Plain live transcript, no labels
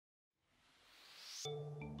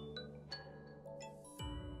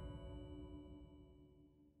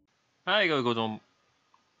嗨，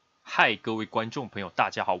各位观众朋友，大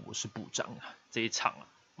家好，我是部长啊。这一场啊，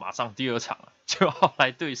马上第2场啊，就要来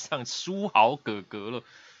对上书豪哥哥了。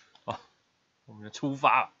哦，我们出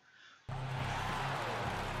发了。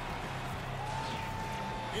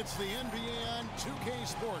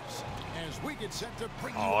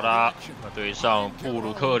好啦，那对上布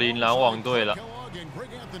鲁克林篮网队了。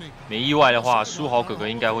没意外的话，书豪哥哥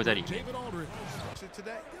应该会在里面。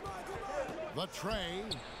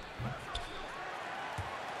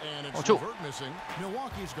哦，就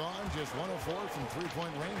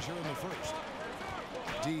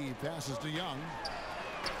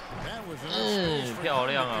漂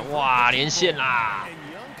亮啊！哇，连线啦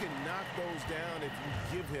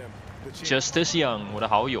 ！Justice Young， 我的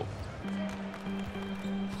好友。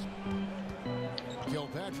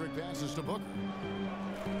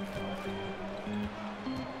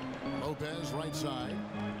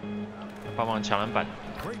帮忙抢篮板。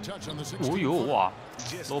哦呦哇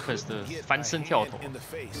 ！Lopez 的翻身跳投。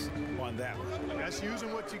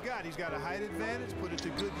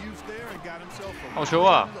好球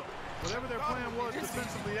啊！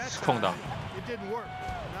空档。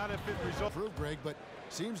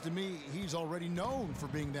Seems to me he's already known for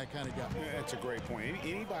being that kind of guy. That's a great point.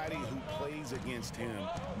 Anybody who plays against him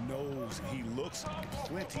knows he looks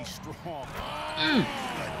plenty strong.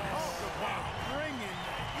 Bringing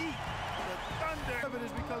heat. The thunder of it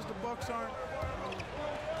is because the Bucks aren't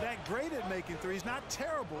that great at making threes. Not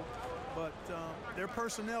terrible, but their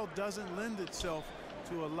personnel doesn't lend itself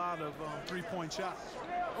to a lot of three-point shots.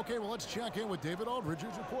 Okay, well, let's check in with David Aldridge,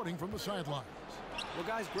 who's reporting from the sidelines. Well,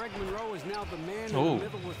 guys, Greg Monroe is now the man in the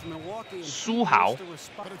middle with Milwaukee. 书豪。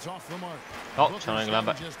But it's off the mark. 好，抢了一个篮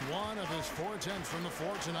板。 Just one of his 4 attempts from the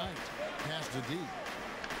floor tonight. Pass to D.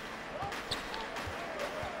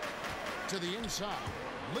 To the inside.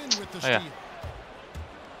 Lin with the steal.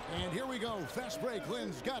 And here we go. Fast break.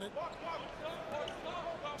 Lin's got it.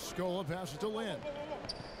 Scola passes to Lin.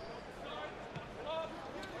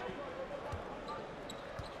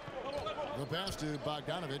 The pass to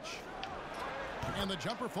Bogdanovich. And the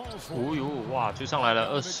jumper falls for. 哦呦，哇，追上来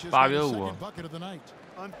了，28-25。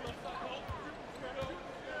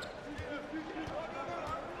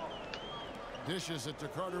Dishes it to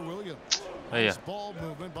Carter Williams. 哎呀 Ball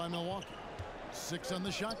movement by Milwaukee. 6 on the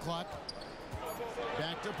shot clock.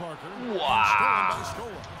 Back to Parker. 哇！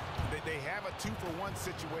 They have a 2-for-1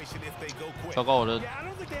 situation if they go quick. 糟糕，我的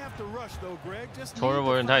投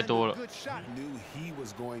人人太多了。 Knew he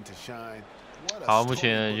was going to shine. 好，目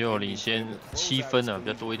前就有领先7分了，比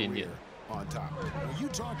较多一点点。 On top. You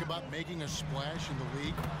talk about making a splash in the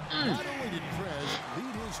league. Not only did Prez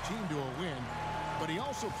lead his team to a win, but he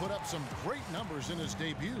also put up some great numbers in his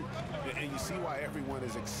debut. And you see why everyone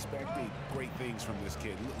is expecting great things from this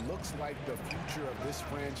kid. Looks like the future of this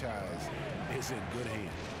franchise is in good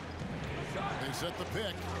hands. They set the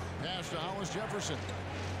pick. Pass to Hollis Jefferson.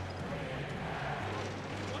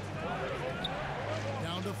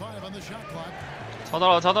 Down to 5 on the shot clock. 抄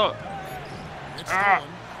到了，抄到了。 It's stolen.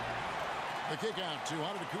 The kick out to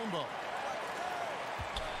Antetokounmpo.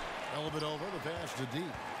 Elevate over the pass to D.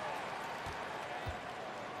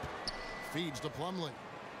 Feeds to Plumlee.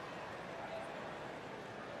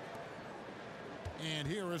 And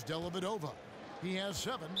here is Dellavedova. He has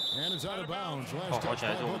 7 and is out of bounds. Last touch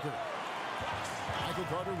by Booker. Michael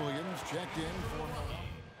Carter Williams checked in for Milwaukee.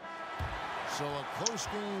 So a close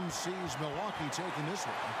game sees Milwaukee taking this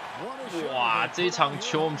one. 哇，这一场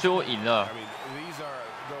球我们最后赢了。 I mean, these are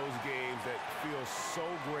those games that feel so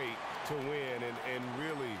great to win, and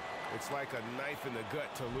really, it's like a knife in the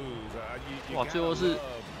gut to lose. 哇，最后是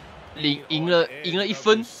赢了1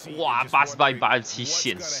分，哇，88-87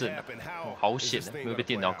险胜，好险的，没有被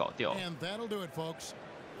电脑搞掉。 And that'll do it, folks.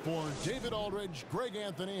 For David Aldridge, Greg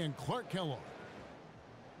Anthony, and Clark Kellogg.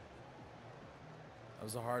 That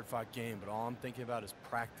was a hard-fought game, but all I'm thinking about is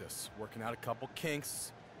practice, working out a couple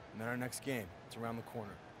kinks, and then our next game. It's around the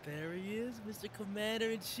corner. There he is, Mr.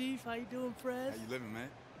 Commander-in-Chief. How you doing, Prez? How you living, man?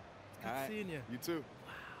 Good seeing you. You too.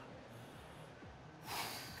 Wow.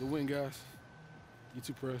 Good win, guys. You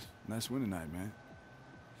too, Prez. Nice win tonight, man.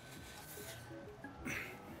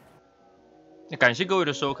 那感谢各位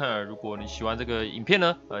的收看，如果你喜欢这个影片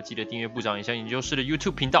呢，记得订阅部长影像研究室的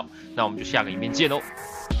YouTube 频道。那我们就下个影片见喽。